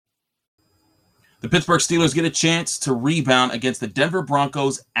The Pittsburgh Steelers get a chance to rebound against the Denver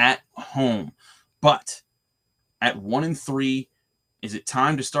Broncos at home. But at 1-3, is it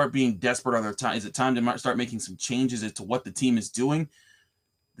time to start being desperate? Is it time to start making some changes as to what the team is doing?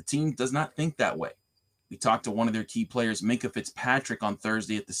 The team does not think that way. We talked to one of their key players, Minkah Fitzpatrick, on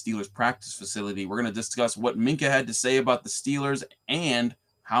Thursday at the Steelers practice facility. We're going to discuss what Minkah had to say about the Steelers and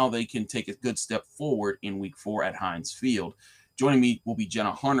how they can take a good step forward in Week 4 at Heinz Field. Joining me will be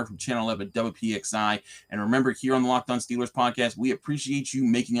Jenna Harner from Channel 11 WPXI. And remember, here on the Locked On Steelers podcast, we appreciate you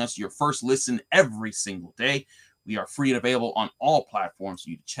making us your first listen every single day. We are free and available on all platforms for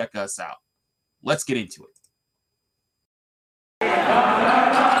you to check us out. Let's get into it.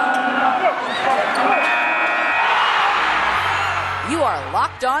 You are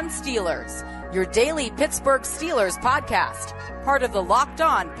Locked On Steelers, your daily Pittsburgh Steelers podcast, part of the Locked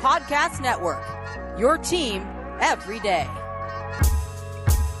On Podcast Network, your team every day.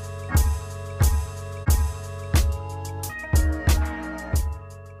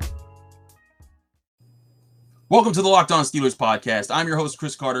 Welcome to the Locked On Steelers podcast. I'm your host,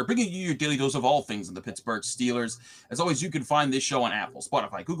 Chris Carter, bringing you your daily dose of all things in the Pittsburgh Steelers. As always, you can find this show on Apple,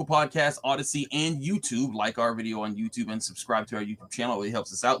 Spotify, Google Podcasts, Odyssey, and YouTube. Like our video on YouTube and subscribe to our YouTube channel. It really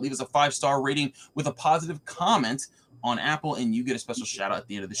helps us out. Leave us a 5-star rating with a positive comment on Apple, and you get a special shout out at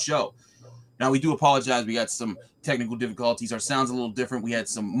the end of the show. Now, we do apologize. We got some technical difficulties. Our sound's a little different. We had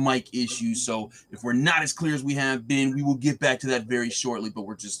some mic issues, so if we're not as clear as we have been, we will get back to that very shortly, but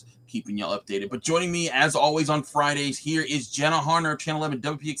we're just keeping y'all updated. But joining me, as always, on Fridays, here is Jenna Harner of Channel 11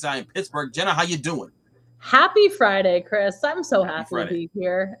 WPXI in Pittsburgh. Jenna, how you doing? Happy Friday, Chris. I'm so happy to be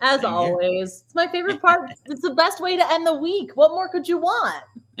here, as always. It's my favorite part. It's the best way to end the week. What more could you want?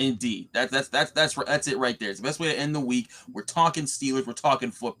 Indeed. That's it right there. It's the best way to end the week. We're talking Steelers. We're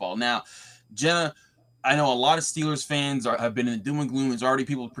talking football. Now, Jenna, I know a lot of Steelers fans have been in the doom and gloom. There's already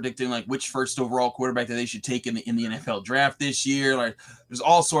people predicting like which first overall quarterback that they should take in the NFL draft this year. Like there's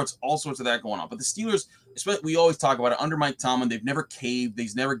all sorts of that going on. But the Steelers, we always talk about it, under Mike Tomlin, they've never caved.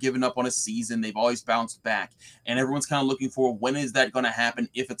 They've never given up on a season. They've always bounced back. And everyone's kind of looking for when is that going to happen,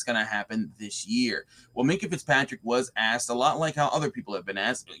 if it's going to happen this year. Well, Minkah Fitzpatrick was asked a lot like how other people have been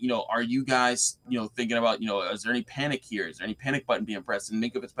asked, are you guys, thinking about, is there any panic here? Is there any panic button being pressed? And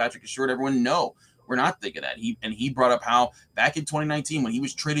Minkah Fitzpatrick assured everyone, no. We're not thinking that. He brought up how back in 2019 when he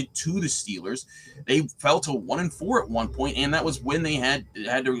was traded to the Steelers, they fell to 1-4 at one point, and that was when they had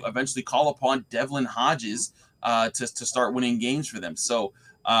to eventually call upon Devlin Hodges to start winning games for them. So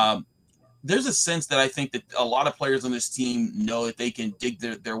there's a sense that I think that a lot of players on this team know that they can dig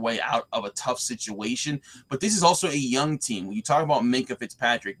their way out of a tough situation. But this is also a young team. When you talk about Minkah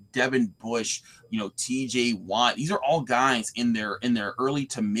Fitzpatrick, Devin Bush, TJ Watt, these are all guys in their early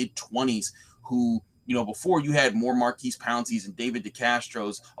to mid 20s. Who, before you had more Marquise Pouncey's and David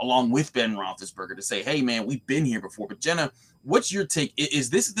DeCastros along with Ben Roethlisberger to say, hey, man, we've been here before. But Jenna, what's your take? Is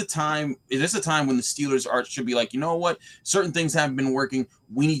this a time when the Steelers should be like, you know what? Certain things haven't been working.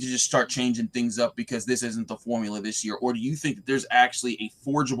 We need to just start changing things up because this isn't the formula this year. Or do you think that there's actually a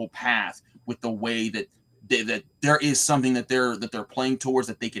forgeable path with the way that there is something that they're playing towards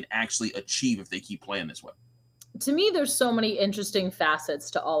that they can actually achieve if they keep playing this way? To me, there's so many interesting facets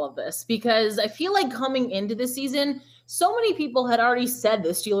to all of this because I feel like coming into the season, so many people had already said the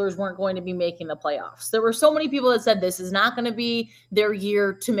Steelers weren't going to be making the playoffs. There were so many people that said this is not going to be their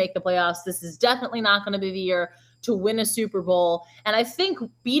year to make the playoffs. This is definitely not going to be the year to win a Super Bowl. And I think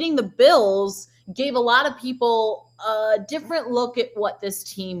beating the Bills gave a lot of people a different look at what this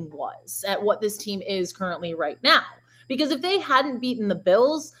team was, at what this team is currently right now. Because if they hadn't beaten the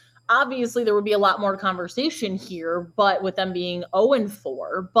Bills, obviously, there would be a lot more conversation here, but with them being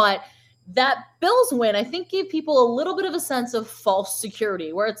 0-4. But that Bills win, I think, gave people a little bit of a sense of false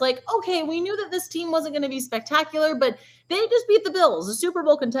security, where it's like, okay, we knew that this team wasn't going to be spectacular, but they just beat the Bills, a Super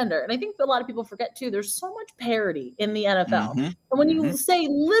Bowl contender. And I think a lot of people forget, too, there's so much parity in the NFL. Mm-hmm. And when you say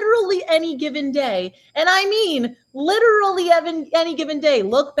literally any given day, and I mean literally any given day,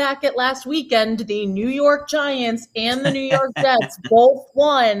 look back at last weekend, the New York Giants and the New York Jets both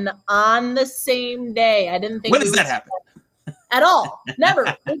won on the same day. I didn't think when does that happen? At all. Never.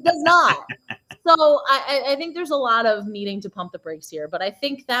 It does not. So I think there's a lot of needing to pump the brakes here, but I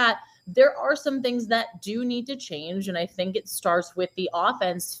think that there are some things that do need to change. And I think it starts with the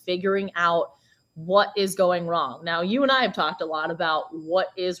offense figuring out what is going wrong. Now, you and I have talked a lot about what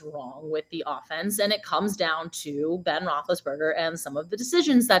is wrong with the offense, and it comes down to Ben Roethlisberger and some of the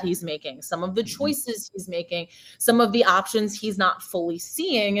decisions that he's making, some of the choices he's making, some of the options he's not fully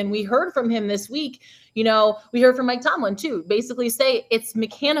seeing. And we heard from him this week, we heard from Mike Tomlin too, basically say it's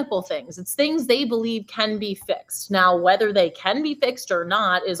mechanical things. It's things they believe can be fixed. Now, whether they can be fixed or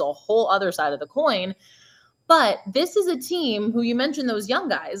not is a whole other side of the coin. But this is a team who, you mentioned those young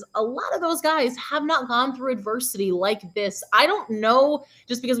guys, a lot of those guys have not gone through adversity like this. I don't know,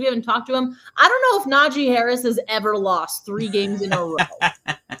 just because we haven't talked to him, I don't know if Najee Harris has ever lost 3 games in a row.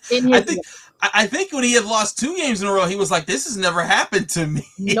 I think when he had lost 2 games in a row, he was like, this has never happened to me.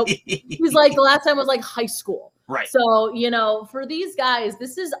 Nope. He's like, the last time was like high school. Right. So, for these guys,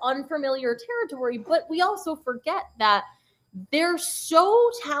 this is unfamiliar territory, but we also forget that they're so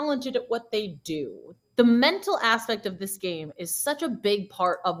talented at what they do. The mental aspect of this game is such a big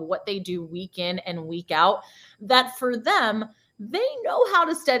part of what they do week in and week out that for them, they know how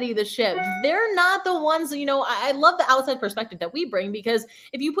to steady the ship. They're not the ones, I love the outside perspective that we bring, because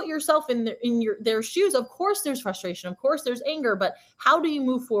if you put yourself in their shoes, of course there's frustration, of course there's anger, but how do you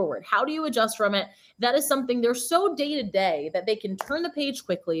move forward? How do you adjust from it? That is something they're so day to day that they can turn the page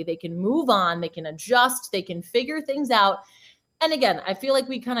quickly. They can move on, they can adjust, they can figure things out. And again, I feel like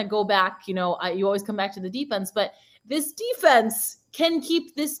we kind of go back, you always come back to the defense, but this defense can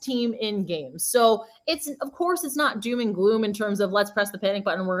keep this team in games. So of course, it's not doom and gloom in terms of let's press the panic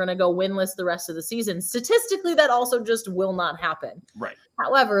button, we're going to go winless the rest of the season. Statistically, that also just will not happen. Right.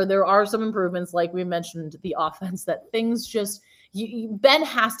 However, there are some improvements, like we mentioned, the offense, that things just, Ben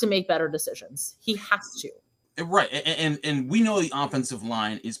has to make better decisions. He has to. Right. And we know the offensive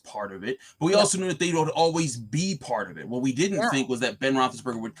line is part of it, but we also knew that they would always be part of it. What we didn't think was that Ben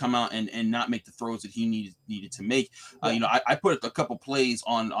Roethlisberger would come out and not make the throws that he needed to make. I put a couple plays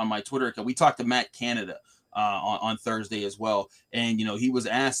on my Twitter account. We talked to Matt Canada on Thursday as well. And, he was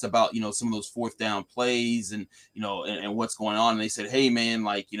asked about, some of those 4th down plays and what's going on. And they said, hey, man,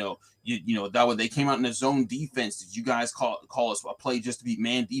 that way they came out in a zone defense. Did you guys call us a play just to beat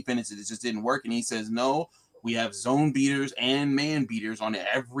man defense? It just didn't work. And he says, no. We have zone beaters and man beaters on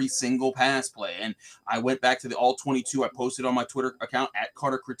every single pass play. And I went back to the all 22. I posted on my Twitter account at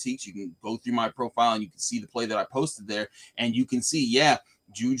Carter Critiques. You can go through my profile and you can see the play that I posted there. And you can see,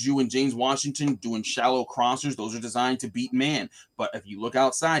 Juju and James Washington doing shallow crossers. Those are designed to beat man. But if you look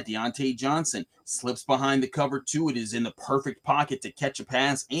outside, Deontay Johnson slips behind the cover 2. It is in the perfect pocket to catch a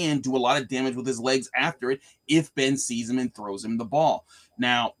pass and do a lot of damage with his legs after it if Ben sees him and throws him the ball.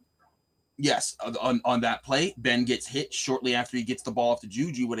 Now, yes, on that play, Ben gets hit shortly after he gets the ball off to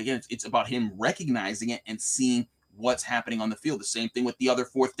Juju. But again, it's about him recognizing it and seeing what's happening on the field. The same thing with the other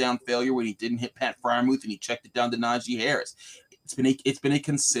 4th down failure when he didn't hit Pat Freiermuth and he checked it down to Najee Harris. It's been a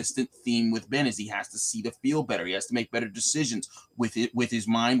consistent theme with Ben, is he has to see the field better. He has to make better decisions with his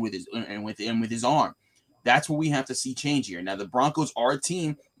mind, with his arm. That's what we have to see change here. Now, the Broncos are a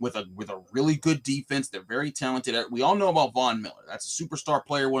team with a really good defense. They're very talented. We all know about Von Miller. That's a superstar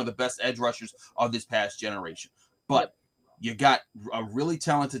player, one of the best edge rushers of this past generation. But you got a really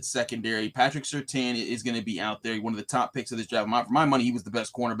talented secondary. Patrick Surtain is going to be out there, one of the top picks of this draft. For my money, he was the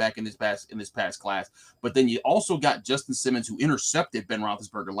best cornerback in this past class. But then you also got Justin Simmons, who intercepted Ben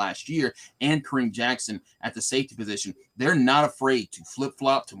Roethlisberger last year, and Kareem Jackson at the safety position. They're not afraid to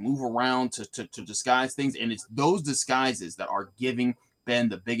flip-flop, to move around, to disguise things. And it's those disguises that are giving Ben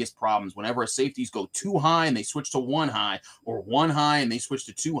the biggest problems. Whenever safeties go too high and they switch to 1 high, or 1 high and they switch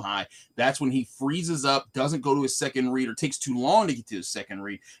to 2 high, that's when he freezes up, doesn't go to his second read, or takes too long to get to his second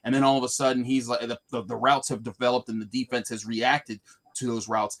read. And then all of a sudden he's like, the routes have developed and the defense has reacted to those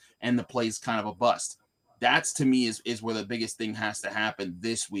routes and the play's kind of a bust. That's, to me, is where the biggest thing has to happen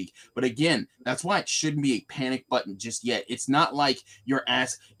this week. But again, that's why it shouldn't be a panic button just yet. It's not like you're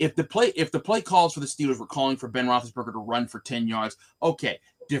asked if the play calls for the Steelers were calling for Ben Roethlisberger to run for 10 yards. Okay,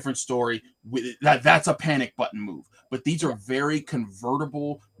 different story. That's a panic button move. But these are very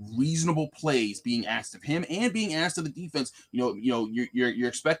convertible, reasonable plays being asked of him and being asked of the defense. You're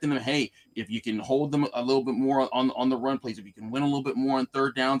expecting them, hey, if you can hold them a little bit more on the run plays, if you can win a little bit more on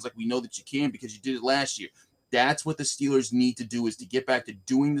 3rd downs, like we know that you can because you did it last year. That's what the Steelers need to do, is to get back to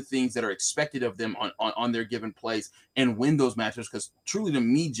doing the things that are expected of them on their given plays and win those matchups. Because truly, to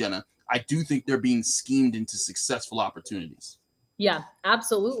me, Jenna, I do think they're being schemed into successful opportunities. Yeah,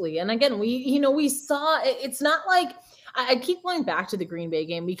 absolutely. And again, we saw, it's not like, I keep going back to the Green Bay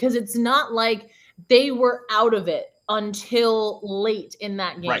game, because it's not like they were out of it until late in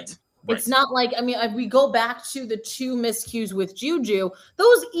that game. Right. It's not like, if we go back to the 2 miscues with Juju,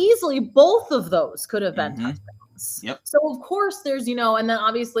 those easily, both of those could have been touchdowns. points. Yep. So of course there's, and then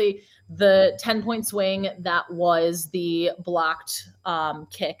obviously the 10-point swing that was the blocked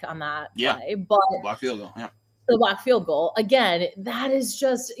kick on that play, but block field goal. Yeah. The block field goal again, that is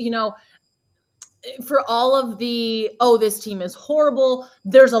just, for all of the, this team is horrible,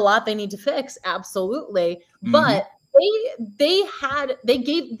 there's a lot they need to fix, absolutely. But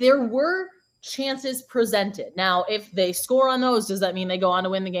there were chances presented. Now, if they score on those, does that mean they go on to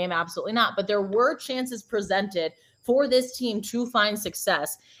win the game? Absolutely not. But there were chances presented for this team to find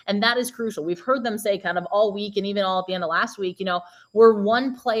success, and that is crucial. We've heard them say kind of all week, and even all at the end of last week, we're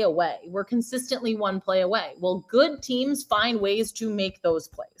one play away. We're consistently one play away. Well, good teams find ways to make those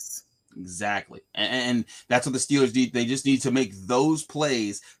plays. Exactly. And that's what the Steelers need. They just need to make those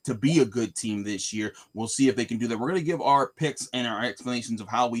plays to be a good team this year. We'll see if they can do that. We're going to give our picks and our explanations of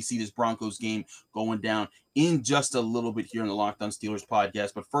how we see this Broncos game going down in just a little bit here in the Locked On Steelers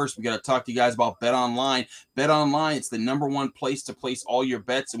podcast. But first, we got to talk to you guys about BetOnline. BetOnline, it's the #1 place to place all your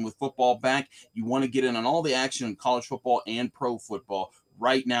bets. And with football back, you want to get in on all the action in college football and pro football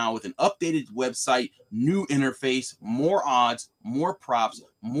right now with an updated website, new interface, more odds, more props,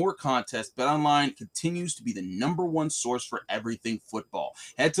 more contests. BetOnline continues to be the #1 source for everything football.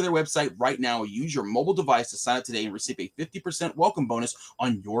 Head to their website right now or use your mobile device to sign up today and receive a 50% welcome bonus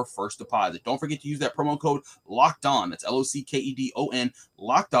on your first deposit. Don't forget to use that promo code LOCKEDON. That's LOCKEDON,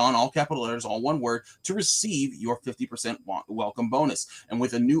 locked on, all capital letters, all one word, to receive your 50% welcome bonus. And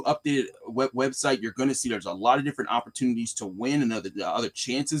with a new updated website, you're going to see there's a lot of different opportunities to win and other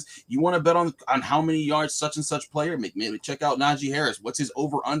chances. You want to bet on how many yards such and such player, maybe check out Najee Harris. What's his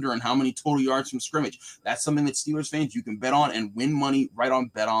over-under and how many total yards from scrimmage? That's something that Steelers fans, you can bet on and win money right on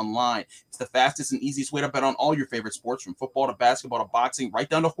BetOnline. It's the fastest and easiest way to bet on all your favorite sports, from football to basketball to boxing, right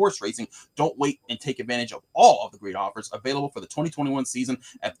down to horse racing. Don't wait and take advantage of all of the great offers available for the 2021 season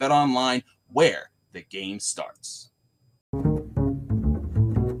at BetOnline, where the game starts.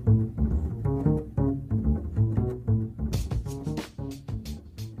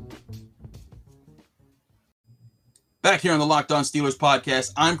 Back here on the Locked On Steelers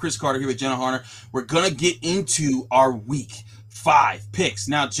podcast, I'm Chris Carter here with Jenna Harner. We're going to get into our Week 5 picks.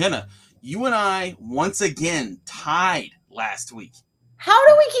 Now, Jenna, you and I once again tied last week. How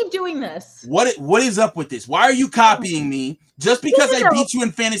do we keep doing this? What is up with this? Why are you copying me? Just because I beat you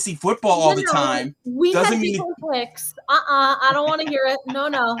in fantasy football all the time doesn't mean picks. I don't want to hear it.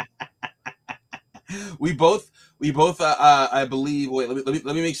 No. We both I believe. Wait,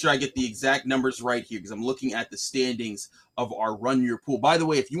 let me make sure I get the exact numbers right here, because I'm looking at the standings of our Run Your Pool. By the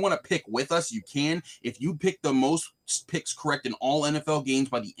way, if you want to pick with us, you can. If you pick the most picks correct in all NFL games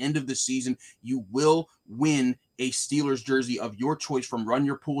by the end of the season, you will win a Steelers jersey of your choice from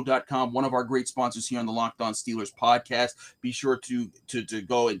runyourpool.com, one of our great sponsors here on the Locked On Steelers podcast. Be sure to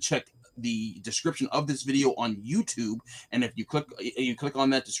go and check the description of this video on YouTube, and if you click on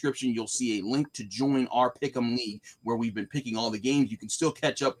that description, you'll see a link to join our Pick'em League, where we've been picking all the games. You can still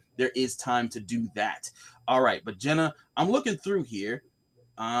catch up. There is time to do that. All right, but Jenna, I'm looking through here.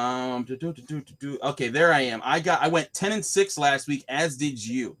 Okay, there I am. I went 10-6 last week, as did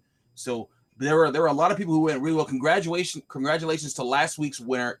you. So there were a lot of people who went really well. Congratulations to last week's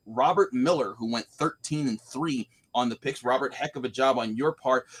winner, Robert Miller, who went 13-3 on the picks. Robert, heck of a job on your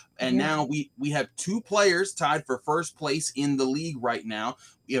part. And now we have two players tied for first place in the league right now.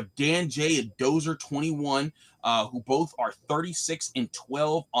 We have Dan J and Dozer 21, who both are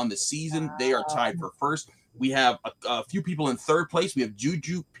 36-12 on the season. Wow. They are tied for first. We have a few people in third place. We have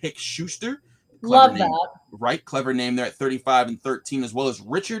Juju Pick Schuster. Love that. Right, clever name there at 35-13, as well as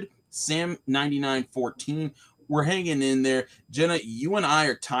Richard Sam 99-14. We're hanging in there. Jenna, you and I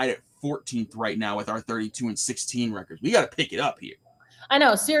are tied at 14th right now with our 32-16 records. We got to pick it up here. I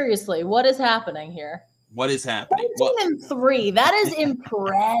know, seriously, what is happening here? What is happening? 13-3. That is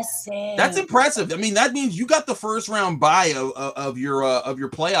impressive. That's impressive. I mean, that means you got the first round bye of your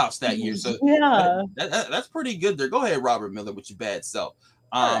playoffs that year. So yeah, that's pretty good there. Go ahead, Robert Miller, with your bad self.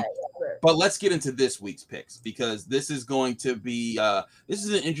 But let's get into this week's picks, because this is going to be this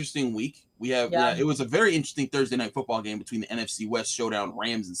is an interesting week. We have it was a very interesting Thursday night football game between the NFC West showdown,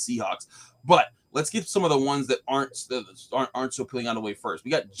 Rams and Seahawks. But let's get some of the ones that aren't so appealing out of the way first. We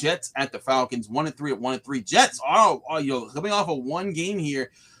got Jets at the Falcons, 1-3 at 1-3. Jets, coming off of one game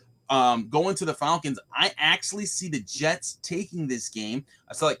here, going to the Falcons. I actually see the Jets taking this game.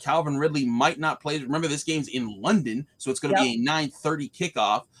 I saw that Calvin Ridley might not play. Remember, this game's in London, so it's going to be a 9:30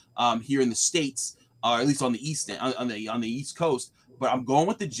 kickoff here in the States, or at least on the East on the East Coast. But I'm going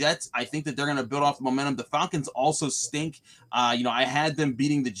with the Jets. I think that they're going to build off the momentum. The Falcons also stink. I had them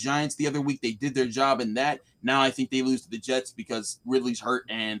beating the Giants the other week. They did their job in that. Now I think they lose to the Jets because Ridley's hurt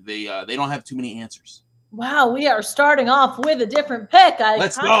and they don't have too many answers. Wow, we are starting off with a different pick.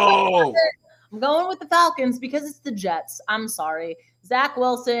 Let's go. I'm going with the Falcons because it's the Jets. I'm sorry. Zach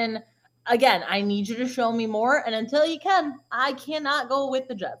Wilson, again, I need you to show me more. And until you can, I cannot go with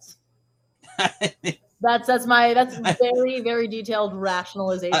the Jets. That's very, very detailed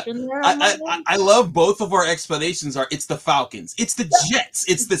rationalization there. I love both of our explanations it's the Falcons. It's the Jets.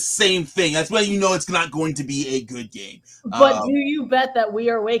 It's the same thing. That's when you know it's not going to be a good game. But do you bet that we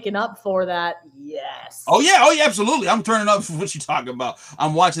are waking up for that? Yes. Oh, yeah, absolutely. I'm turning up for what you're talking about.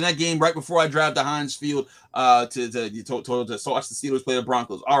 I'm watching that game right before I drive to Heinz Field to watch the Steelers play the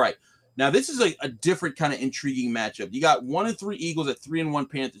Broncos. All right. Now, this is a different kind of intriguing matchup. You got 1-3 Eagles at 3-1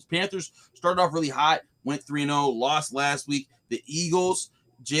 Panthers. Panthers started off really hot, went 3-0, lost last week. The Eagles,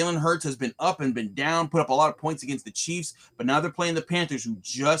 Jalen Hurts has been up and been down, put up a lot of points against the Chiefs, but now they're playing the Panthers, who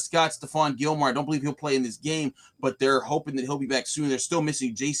just got Stephon Gilmore. I don't believe he'll play in this game, but they're hoping that he'll be back soon. They're still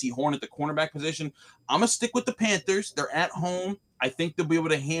missing J.C. Horn at the cornerback position. I'm going to stick with the Panthers. They're at home. I think they'll be able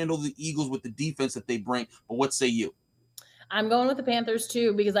to handle the Eagles with the defense that they bring, but what say you? I'm going with the Panthers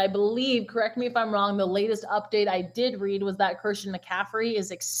too, because I believe, correct me if I'm wrong, the latest update I did read was that Christian McCaffrey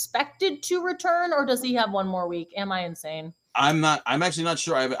is expected to return, or does he have one more week? Am I insane? I'm actually not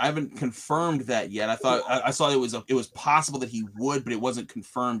sure. I haven't confirmed that yet. I saw it was possible that he would, but it wasn't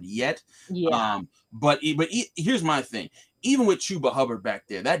confirmed yet. Yeah. But here's my thing. Even with Chuba Hubbard back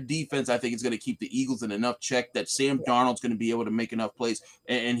there, that defense, I think, is going to keep the Eagles in enough check that Sam Darnold's going to be able to make enough plays.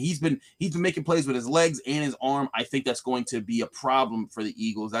 And he's been making plays with his legs and his arm. I think that's going to be a problem for the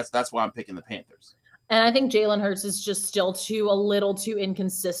Eagles. That's why I'm picking the Panthers. And I think Jalen Hurts is just still a little too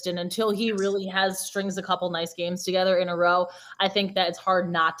inconsistent until he really strings a couple nice games together in a row. I think that it's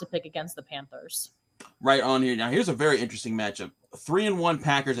hard not to pick against the Panthers. Right on here. Now, here's a very interesting matchup. 3-1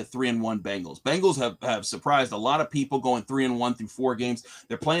 Packers at 3-1 Bengals. Bengals have surprised a lot of people going 3-1 through 4 games.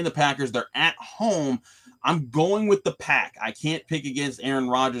 They're playing the Packers. They're at home. I'm going with the Pack. I can't pick against Aaron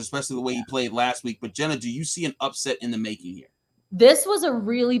Rodgers, especially the way he played last week. But Jenna, do you see an upset in the making here? This was a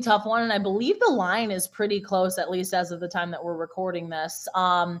really tough one, and I believe the line is pretty close, at least as of the time that we're recording this.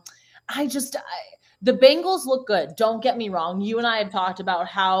 The Bengals look good. Don't get me wrong. You and I have talked about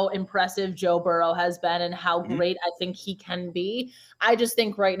how impressive Joe Burrow has been and how great I think he can be. I just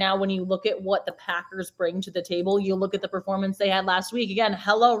think right now, when you look at what the Packers bring to the table, you look at the performance they had last week. Again,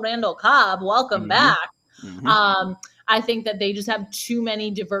 hello, Randall Cobb. Welcome back. I think that they just have too many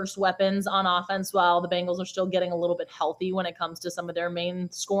diverse weapons on offense while the Bengals are still getting a little bit healthy when it comes to some of their main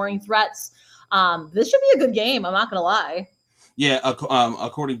scoring threats. This should be a good game. I'm not going to lie. Yeah,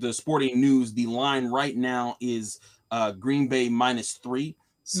 according to Sporting News, the line right now is Green Bay -3.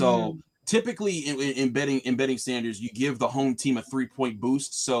 So typically in betting standards, you give the home team a 3-point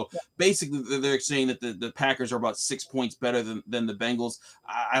boost. So basically, they're saying that the Packers are about 6 points better than the Bengals.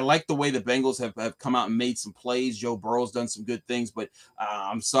 I like the way the Bengals have come out and made some plays. Joe Burrow's done some good things, but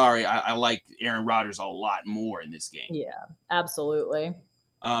I'm sorry, I like Aaron Rodgers a lot more in this game. Yeah, absolutely.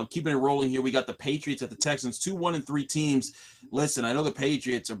 Keeping it rolling here, we got the Patriots at the Texans, 2-1-3 teams. Listen, I know the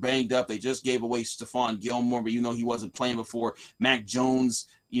Patriots are banged up. They just gave away Stephon Gilmore, but he wasn't playing before. Mac Jones,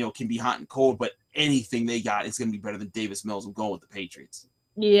 can be hot and cold, but anything they got is going to be better than Davis Mills. I'm going with the Patriots.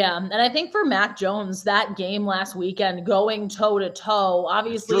 Yeah, and I think for Mac Jones, that game last weekend, going toe-to-toe,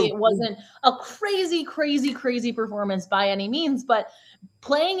 obviously it wasn't a crazy performance by any means, but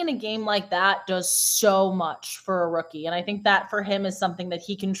playing in a game like that does so much for a rookie. And I think that for him is something that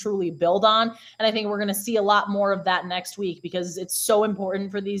he can truly build on. And I think we're going to see a lot more of that next week, because it's so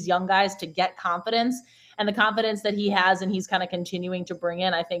important for these young guys to get confidence. And the confidence that he has and he's kind of continuing to bring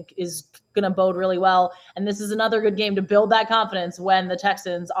in, I think, is going to bode really well. And this is another good game to build that confidence when the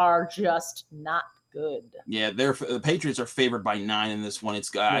Texans are just not good. Yeah, the Patriots are favored by 9 in this one.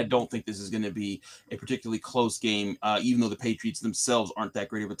 I don't think this is going to be a particularly close game, even though the Patriots themselves aren't that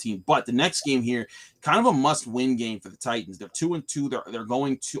great of a team. But the next game here, kind of a must-win game for the Titans. They're 2-2. They're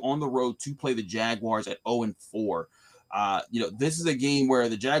going on the road to play the Jaguars at 0-4. This is a game where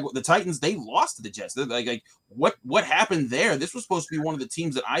the Titans, they lost to the Jets. They're like what happened there? This was supposed to be one of the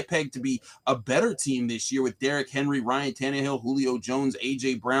teams that I pegged to be a better team this year with Derrick Henry, Ryan Tannehill, Julio Jones,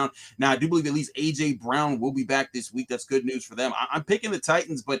 AJ Brown. Now I do believe at least AJ Brown will be back this week. That's good news for them. I'm picking the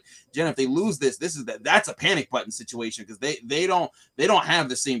Titans, but Jen, if they lose that's a panic button situation, because they don't have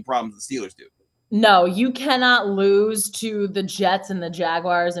the same problems the Steelers do. No, you cannot lose to the Jets and the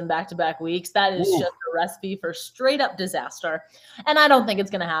Jaguars in back-to-back weeks. That is just a recipe for straight-up disaster. And I don't think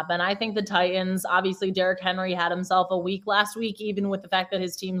it's going to happen. I think the Titans, obviously Derrick Henry had himself a week last week, even with the fact that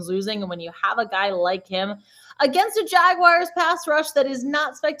his team's losing. And when you have a guy like him against a Jaguars pass rush that is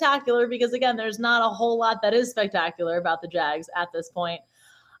not spectacular, because, again, there's not a whole lot that is spectacular about the Jags at this point,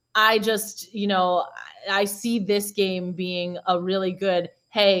 I just, I see this game being a really good,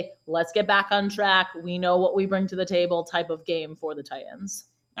 hey, let's get back on track. We know what we bring to the table type of game for the Titans.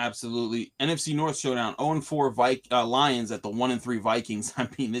 Absolutely. NFC North showdown. 0-4 Lions at the 1-3 Vikings. I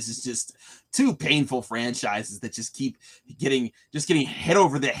mean, this is just two painful franchises that just keep getting hit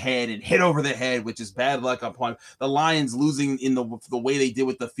over the head and hit over the head, which is bad luck upon the Lions losing in the way they did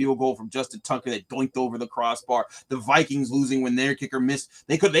with the field goal from Justin Tucker that doinked over the crossbar. The Vikings losing when their kicker missed.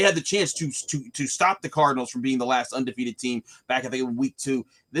 They had the chance to stop the Cardinals from being the last undefeated team back, I think, in week 2.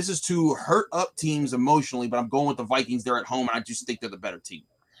 This is two hurt up teams emotionally, but I'm going with the Vikings. They're at home, and I just think they're the better team.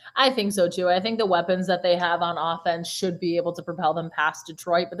 I think so too. I think the weapons that they have on offense should be able to propel them past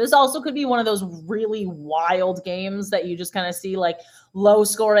Detroit. But this also could be one of those really wild games that you just kind of see like low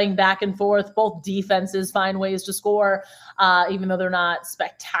scoring back and forth. Both defenses find ways to score, even though they're not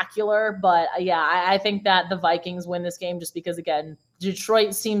spectacular. But yeah, I think that the Vikings win this game just because, again,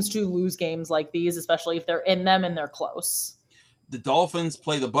 Detroit seems to lose games like these, especially if they're in them and they're close. The Dolphins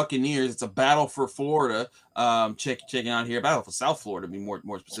play the Buccaneers. It's a battle for Florida. Checking out here, battle for South Florida, to be more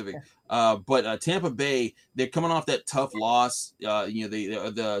specific. But Tampa Bay, they're coming off that tough loss. To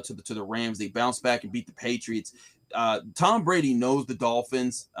the Rams. They bounced back and beat the Patriots. Tom Brady knows the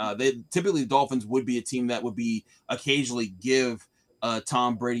Dolphins. The Dolphins would be a team that would be occasionally give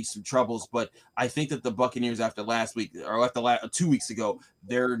Tom Brady some troubles, but I think that the Buccaneers after 2 weeks ago,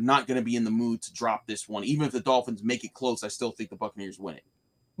 they're not going to be in the mood to drop this one. Even if the Dolphins make it close, I still think the Buccaneers win it.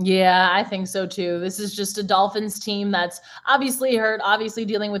 Yeah, I think so too. This is just a Dolphins team that's obviously hurt, obviously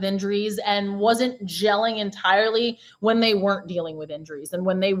dealing with injuries, and wasn't gelling entirely when they weren't dealing with injuries and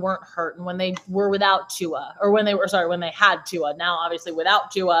when they weren't hurt and when they were without Tua, or when they had Tua. Now, obviously,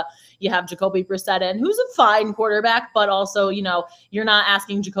 without Tua, you have Jacoby Brissett in, who's a fine quarterback, but also, you're not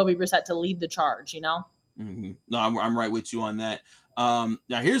asking Jacoby Brissett to lead the charge, Mm-hmm. No, I'm right with you on that. Now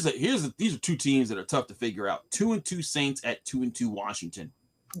these are two teams that are tough to figure out. 2-2 Saints at 2-2 Washington.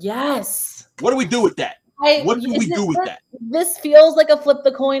 Yes. What do we do with that? What do we do with that? This feels like a flip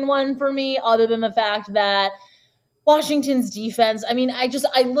the coin one for me, other than the fact that Washington's defense, I mean, I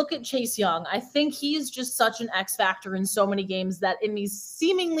look at Chase Young. I think he's just such an X factor in so many games that in these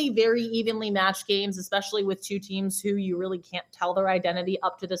seemingly very evenly matched games, especially with two teams who you really can't tell their identity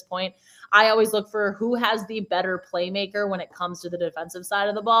up to this point, I always look for who has the better playmaker when it comes to the defensive side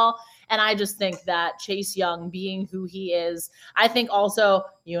of the ball. And I just think that Chase Young, being who he is, I think also,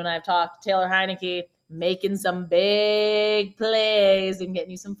 you and I have talked, Taylor Heineke, making some big plays and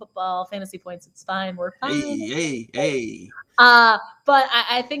getting you some football fantasy points. It's fine. We're fine. Hey. But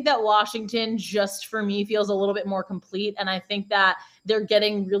I think that Washington, just for me, feels a little bit more complete. And I think that they're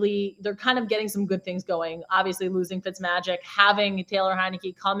kind of getting some good things going. Obviously, losing Fitzmagic, having Taylor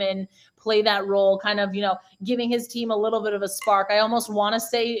Heineke come in, play that role, kind of, giving his team a little bit of a spark. I almost want to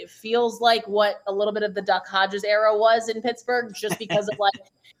say it feels like what a little bit of the Duck Hodges era was in Pittsburgh, just because of like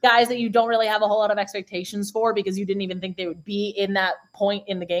guys that you don't really have a whole lot of expectations for because you didn't even think they would be in that point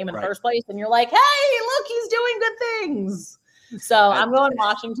in the game in the first place. And you're like, hey, look, he's doing good things. So I'm going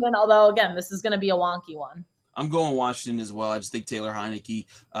Washington, although, again, this is going to be a wonky one. I'm going Washington as well. I just think Taylor Heineke,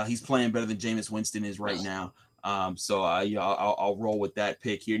 he's playing better than Jameis Winston is right now. So I'll roll with that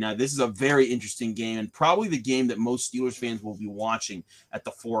pick here. Now, this is a very interesting game and probably the game that most Steelers fans will be watching at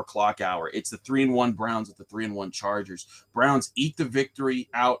the 4:00 hour. It's the 3-1 Browns with the 3-1 Chargers. Browns eke the victory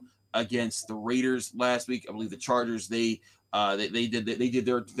out against the Raiders last week. I believe the Chargers, they did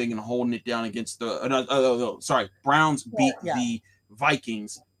their thing and holding it down against the Browns beat the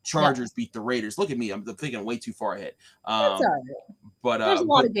Vikings. Chargers beat the Raiders. Look at me. I'm thinking way too far ahead. That's all right. But there's a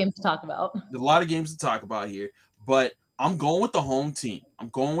lot of games to talk about. There's a lot of games to talk about here. But I'm going with the home team. I'm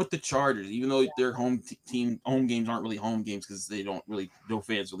going with the Chargers, even though their home games aren't really home games because they don't really, no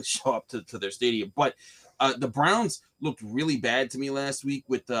fans really show up to their stadium. But the Browns looked really bad to me last week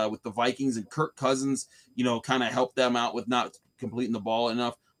with the Vikings, and Kirk Cousins, kind of helped them out with not completing the ball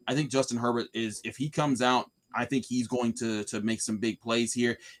enough. I think Justin Herbert if he comes out, I think he's going to make some big plays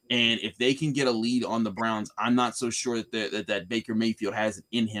here. And if they can get a lead on the Browns, I'm not so sure that Baker Mayfield has it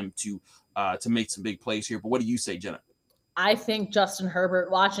in him to make some big plays here. But what do you say, Jenna? I think Justin Herbert,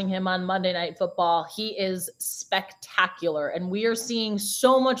 watching him on Monday Night Football, he is spectacular. And we are seeing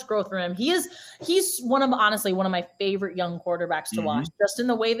so much growth from him. He's one of my favorite young quarterbacks to watch, just in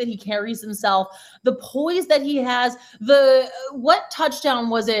the way that he carries himself, the poise that he has. What touchdown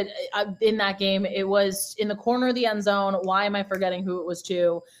was it in that game? It was in the corner of the end zone. Why am I forgetting who it was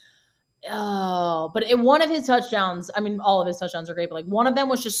to? Oh, but one of his touchdowns, I mean, all of his touchdowns are great, but like one of them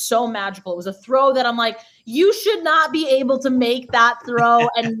was just so magical. It was a throw that I'm like, you should not be able to make that throw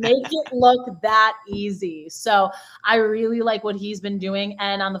and make it look that easy. So I really like what he's been doing.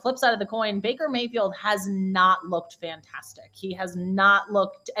 And on the flip side of the coin, Baker Mayfield has not looked fantastic. He has not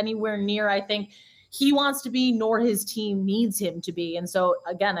looked anywhere near, I think, he wants to be, nor his team needs him to be. And so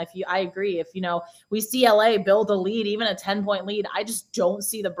again, I agree, if we see LA build a lead, even a 10-point lead, I just don't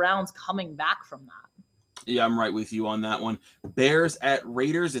see the Browns coming back from that. Yeah, I'm right with you on that one. Bears at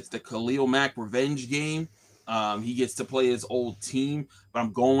Raiders. It's the Khalil Mack revenge game. He gets to play his old team, but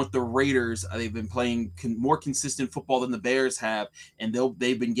I'm going with the Raiders. They've been playing more consistent football than the Bears have, and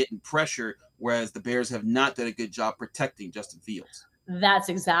they've been getting pressure, whereas the Bears have not done a good job protecting Justin Fields. That's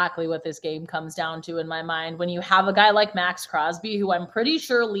exactly what this game comes down to in my mind. When you have a guy like Max Crosby, who I'm pretty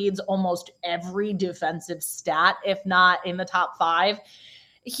sure leads almost every defensive stat, if not in the top 5,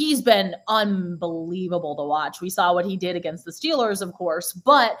 he's been unbelievable to watch. We saw what he did against the Steelers, of course,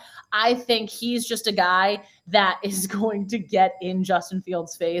 but I think he's just a guy that is going to get in Justin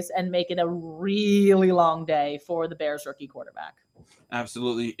Fields' face and make it a really long day for the Bears rookie quarterback.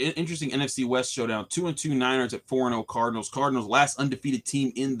 Absolutely. Interesting NFC West showdown. 2-2 Niners at 4-0 Cardinals. Cardinals, last undefeated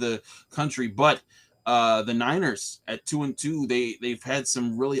team in the country, but the Niners at 2-2, they've had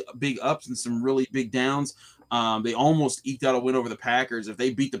some really big ups and some really big downs. They almost eked out a win over the Packers. If they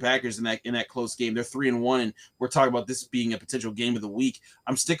beat the Packers in that close game, they're 3-1, and we're talking about this being a potential game of the week.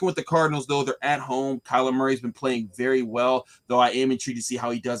 I'm sticking with the Cardinals, though. They're at home. Kyler Murray's been playing very well, though I am intrigued to see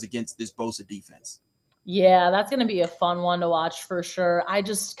how he does against this Bosa defense. Yeah, that's going to be a fun one to watch for sure. I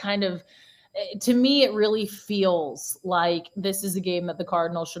just to me, it really feels like this is a game that the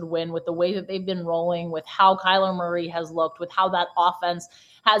Cardinals should win with the way that they've been rolling, with how Kyler Murray has looked, with how that offense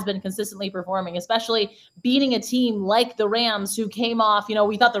has been consistently performing, especially beating a team like the Rams, who came off,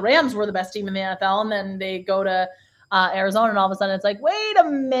 we thought the Rams were the best team in the NFL, and then they go to Arizona, and all of a sudden it's like, wait a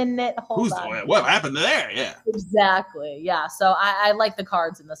minute, hold on. What happened there? Yeah. Exactly. Yeah. So I like the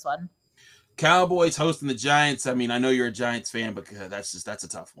Cards in this one. Cowboys hosting the Giants. I mean, I know you're a Giants fan, but that's a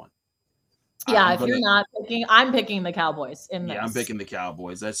tough one. Yeah, you're not picking, I'm picking the Cowboys in this. Yeah, I'm picking the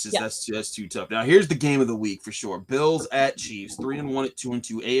Cowboys. That's too tough. Now, here's the game of the week for sure. Bills at Chiefs, 3-1 at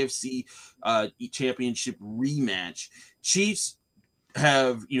 2-2, AFC championship rematch. Chiefs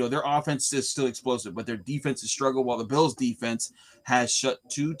have, their offense is still explosive, but their defense has struggled, while the Bills defense has shut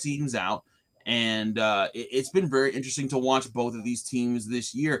two teams out. And it's been very interesting to watch both of these teams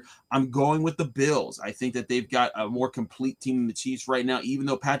this year. I'm going with the Bills. I think that they've got a more complete team than the Chiefs right now. Even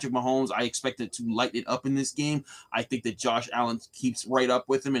though Patrick Mahomes, I expected to lighten it up in this game, I think that Josh Allen keeps right up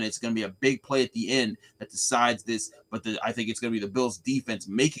with him, and it's going to be a big play at the end that decides this. But I think it's going to be the Bills' defense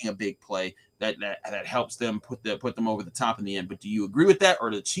making a big play that helps them put them over the top in the end. But do you agree with that, or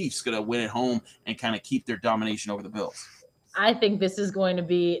are the Chiefs going to win at home and kind of keep their domination over the Bills? I think this is going to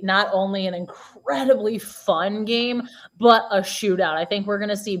be not only an incredibly fun game, but a shootout. I think we're going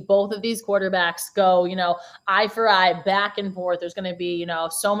to see both of these quarterbacks go, eye for eye, back and forth. There's going to be,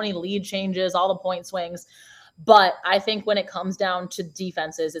 so many lead changes, all the point swings. But I think when it comes down to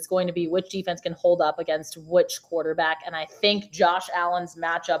defenses, it's going to be which defense can hold up against which quarterback. And I think Josh Allen's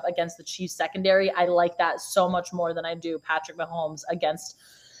matchup against the Chiefs secondary, I like that so much more than I do Patrick Mahomes against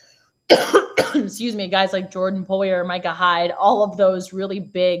excuse me, guys like Jordan Poyer, Minkah Hyde, all of those really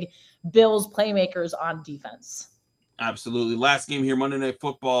big Bills playmakers on defense. Absolutely. Last game here, Monday Night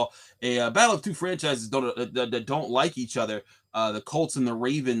Football, a battle of two franchises that don't like each other. The Colts and the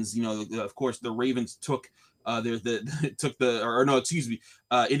Ravens. Of course, the Ravens took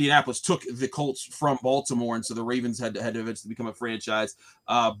Indianapolis took the Colts from Baltimore, and so the Ravens had to eventually become a franchise.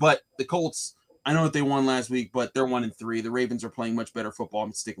 But the Colts, I know that they won last week, but they're 1-3. The Ravens are playing much better football.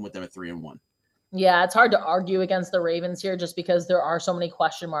 I'm sticking with them at 3-1. Yeah, it's hard to argue against the Ravens here just because there are so many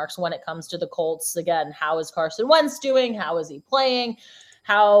question marks when it comes to the Colts. Again, how is Carson Wentz doing? How is he playing?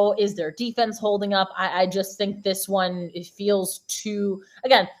 How is their defense holding up? I just think this one, it feels too,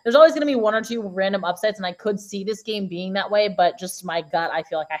 again, there's always going to be one or two random upsets, and I could see this game being that way, but just my gut, I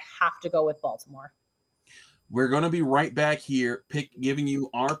feel like I have to go with Baltimore. We're going to be right back here, giving you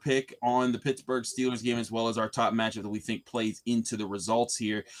our pick on the Pittsburgh Steelers game, as well as our top matchup that we think plays into the results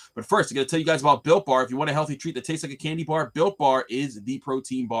here. But first, I'm going to tell you guys about Built Bar. If you want a healthy treat that tastes like a candy bar, Built Bar is the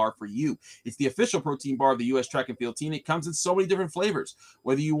protein bar for you. It's the official protein bar of the U.S. track and field team. It comes in so many different flavors.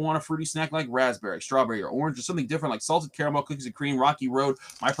 Whether you want a fruity snack like raspberry, strawberry, or orange, or something different like salted caramel, cookies and cream, Rocky Road,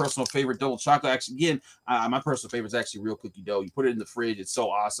 my personal favorite, double chocolate. Actually, again, my personal favorite is actually real cookie dough. You put it in the fridge. It's so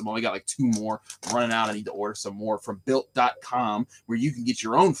awesome. I only got like 2 more. I'm running out. I need to order some more from Built.com, where you can get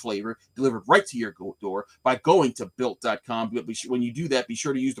your own flavor delivered right to your door by going to Built.com. When you do that, be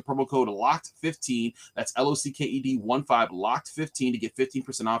sure to use the promo code LOCKED15. That's LOCKED15, LOCKED15 to get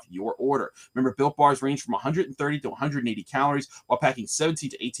 15% off your order. Remember, Built Bars range from 130 to 180 calories while packing 17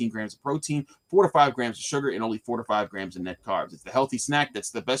 to 18 grams of protein, 4 to 5 grams of sugar, and only 4 to 5 grams of net carbs. It's the healthy snack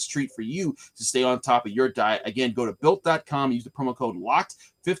that's the best treat for you to stay on top of your diet. Again, go to Built.com, use the promo code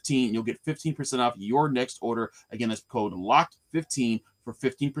LOCKED15, and you'll get 15% off your next order. Again, that's code LOCKED15 for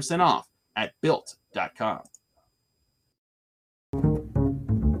 15% off at Built.com.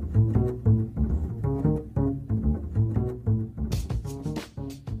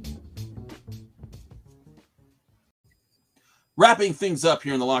 Wrapping things up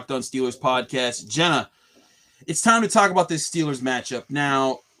here in the Locked On Steelers podcast, Jenna, it's time to talk about this Steelers matchup.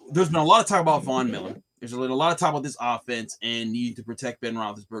 Now, there's been a lot of talk about Von Miller. There's been a lot of talk about this offense and needing to protect Ben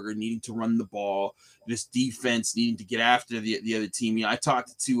Roethlisberger, needing to run the ball, this defense needing to get after the other team. You know, I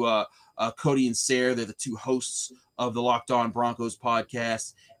talked to Cody and Sarah. They're the two hosts of the Locked On Broncos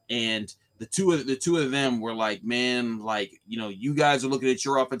podcast, and the two of them were like, man, like, you know, you guys are looking at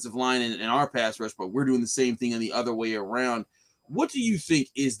your offensive line and our pass rush, but we're doing the same thing in the other way around. What do you think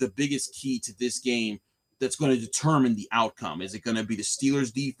is the biggest key to this game that's going to determine the outcome? Is it going to be the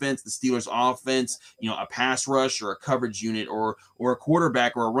Steelers defense, the Steelers offense, you know, a pass rush or a coverage unit or a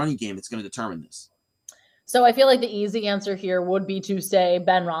quarterback or a running game that's going to determine this? So I feel like the easy answer here would be to say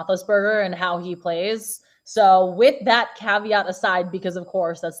Ben Roethlisberger and how he plays. So with that caveat aside, because of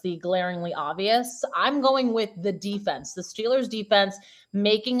course that's the glaringly obvious, I'm going with the defense, the Steelers defense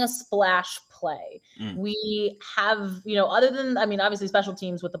making a splash play. We have, you know, other than, I mean, obviously special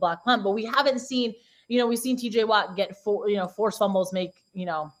teams with the block punt, but we haven't seen, you know, we've seen TJ Watt get force fumbles, make, you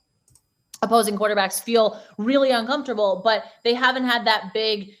know, opposing quarterbacks feel really uncomfortable, but they haven't had that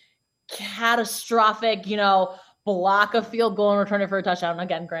big catastrophic, you know, block a field goal and return it for a touchdown.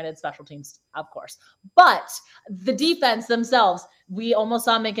 Again, granted, special teams, of course. But the defense themselves, we almost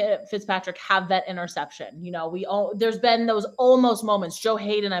saw Minkah Fitzpatrick have that interception. You know, there's been those almost moments. Joe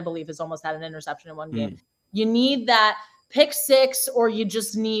Hayden, I believe, has almost had an interception in one game. You need that pick six, or you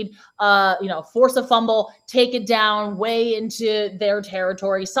just need, you know, force a fumble, take it down way into their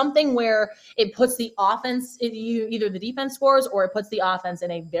territory, something where it puts the offense, either the defense scores or it puts the offense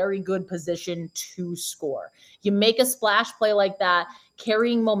in a very good position to score. You make a splash play like that,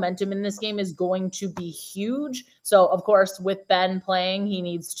 carrying momentum in this game is going to be huge. So, of course, with Ben playing, he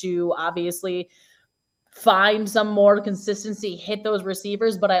needs to obviously find some more consistency, hit those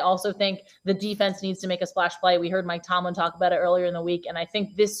receivers. But I also think the defense needs to make a splash play. We heard Mike Tomlin talk about it earlier in the week. And I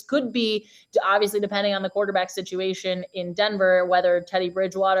think this could be, obviously, depending on the quarterback situation in Denver, whether Teddy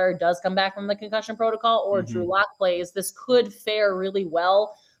Bridgewater does come back from the concussion protocol or Drew Lock plays, this could fare really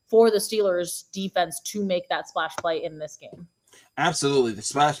well for the Steelers defense to make that splash play in this game. Absolutely. The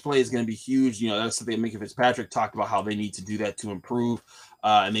splash play is going to be huge. You know, that's something Minkah Fitzpatrick talked about, how they need to do that to improve,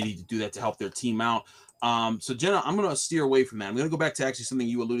 and they need to do that to help their team out. So Jenna, I'm going to steer away from that. I'm going to go back to actually something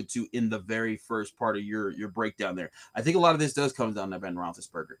you alluded to in the very first part of your breakdown there. I think a lot of this does come down to Ben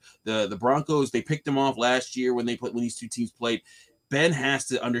Roethlisberger. The Broncos, they picked him off last year when these two teams played. Ben has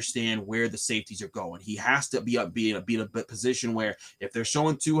to understand where the safeties are going. He has to be in a position where if they're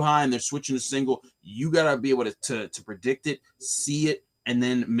showing too high and they're switching to single, you got to be able to predict it, see it, and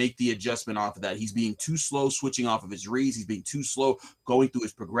then make the adjustment off of that. He's being too slow switching off of his reads. He's being too slow going through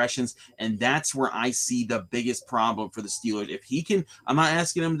his progressions. And that's where I see the biggest problem for the Steelers. If he can, I'm not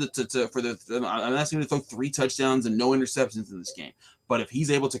asking him I'm asking him to throw 3 touchdowns and no interceptions in this game. But if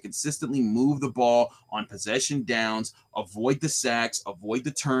he's able to consistently move the ball on possession downs, avoid the sacks, avoid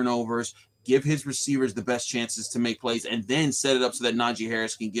the turnovers, give his receivers the best chances to make plays, and then set it up so that Najee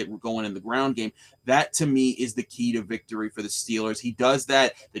Harris can get going in the ground game. That, to me, is the key to victory for the Steelers. He does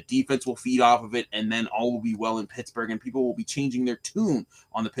that. The defense will feed off of it, and then all will be well in Pittsburgh, and people will be changing their tune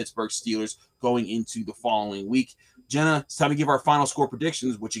on the Pittsburgh Steelers going into the following week. Jenna, it's time to give our final score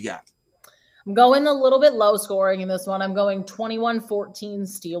predictions. What you got? I'm going a little bit low scoring in this one. I'm going 21-14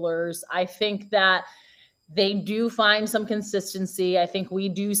 Steelers. I think that they do find some consistency. I think we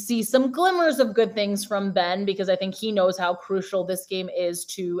do see some glimmers of good things from Ben, because I think he knows how crucial this game is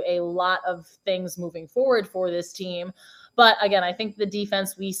to a lot of things moving forward for this team. But again, I think the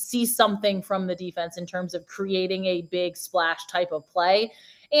defense, we see something from the defense in terms of creating a big splash type of play.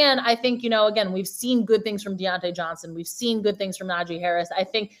 And I think, you know, again, we've seen good things from Deontay Johnson. We've seen good things from Najee Harris. I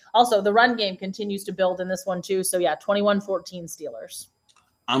think also the run game continues to build in this one too. So yeah, 21-14 Steelers.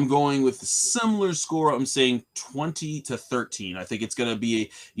 I'm going with a similar score. I'm saying 20-13. I think it's going to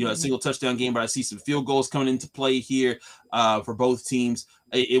be a single touchdown game, but I see some field goals coming into play here for both teams.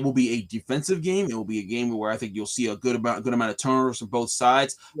 It will be a defensive game. It will be a game where I think you'll see a good amount of turnovers from both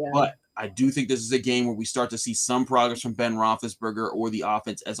sides. Yeah. But I do think this is a game where we start to see some progress from Ben Roethlisberger or the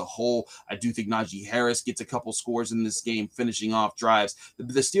offense as a whole. I do think Najee Harris gets a couple scores in this game, finishing off drives.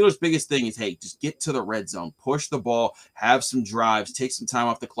 The Steelers' biggest thing is, hey, just get to the red zone, push the ball, have some drives, take some time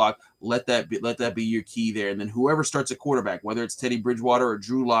off the clock. Let that be your key there. And then whoever starts a quarterback, whether it's Teddy Bridgewater or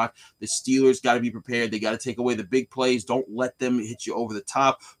Drew Lock, the Steelers got to be prepared. They got to take away the big plays. Don't let them hit you over the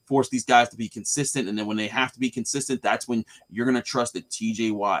top. Force these guys to be consistent. And then when they have to be consistent, that's when you're going to trust that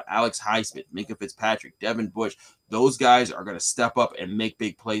TJ Watt, Alex Highsmith, Minkah Fitzpatrick, Devin Bush, those guys are going to step up and make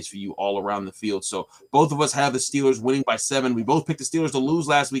big plays for you all around the field. So both of us have the Steelers winning by 7. We both picked the Steelers to lose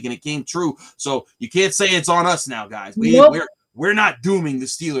last week, and it came true. So you can't say it's on us now, guys. We're not dooming the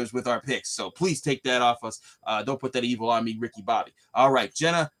Steelers with our picks, so please take that off us. Don't put that evil on me, Ricky Bobby. All right,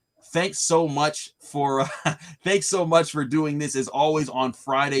 Jenna, thanks so much for doing this. As always on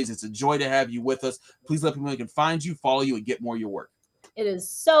Fridays, it's a joy to have you with us. Please let people know they can find you, follow you, and get more of your work. It is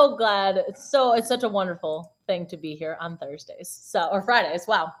so glad. It's such a wonderful thing to be here on Thursdays, or Fridays.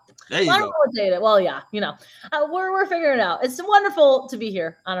 Wow. There you go. Well, yeah, we're figuring it out. It's wonderful to be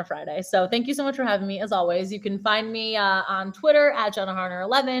here on a Friday. So thank you so much for having me. As always, you can find me on Twitter at Jenna Harner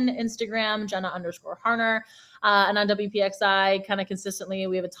 11, Instagram Jenna_Harner, and on WPXI kind of consistently.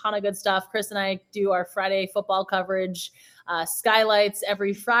 We have a ton of good stuff. Chris and I do our Friday football coverage, skylights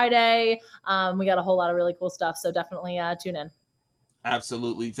every Friday. We got a whole lot of really cool stuff. So definitely tune in.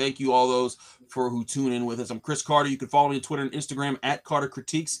 Absolutely. Thank you all those who tune in with us. I'm Chris Carter. You can follow me on Twitter and Instagram at Carter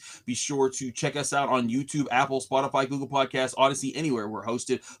Critiques. Be sure to check us out on YouTube, Apple, Spotify, Google Podcasts, Odyssey, anywhere we're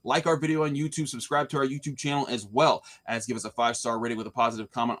hosted. Like our video on YouTube, subscribe to our YouTube channel, as well as give us a 5-star rating with a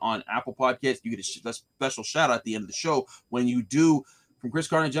positive comment on Apple Podcasts. You get a special shout out at the end of the show when you do. From Chris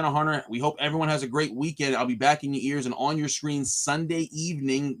Carter and Jenna Harner, we hope everyone has a great weekend. I'll be back in your ears and on your screen Sunday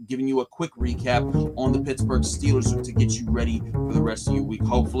evening, giving you a quick recap on the Pittsburgh Steelers to get you ready for the rest of your week.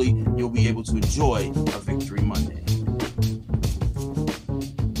 Hopefully, you'll be able to enjoy a Victory Monday.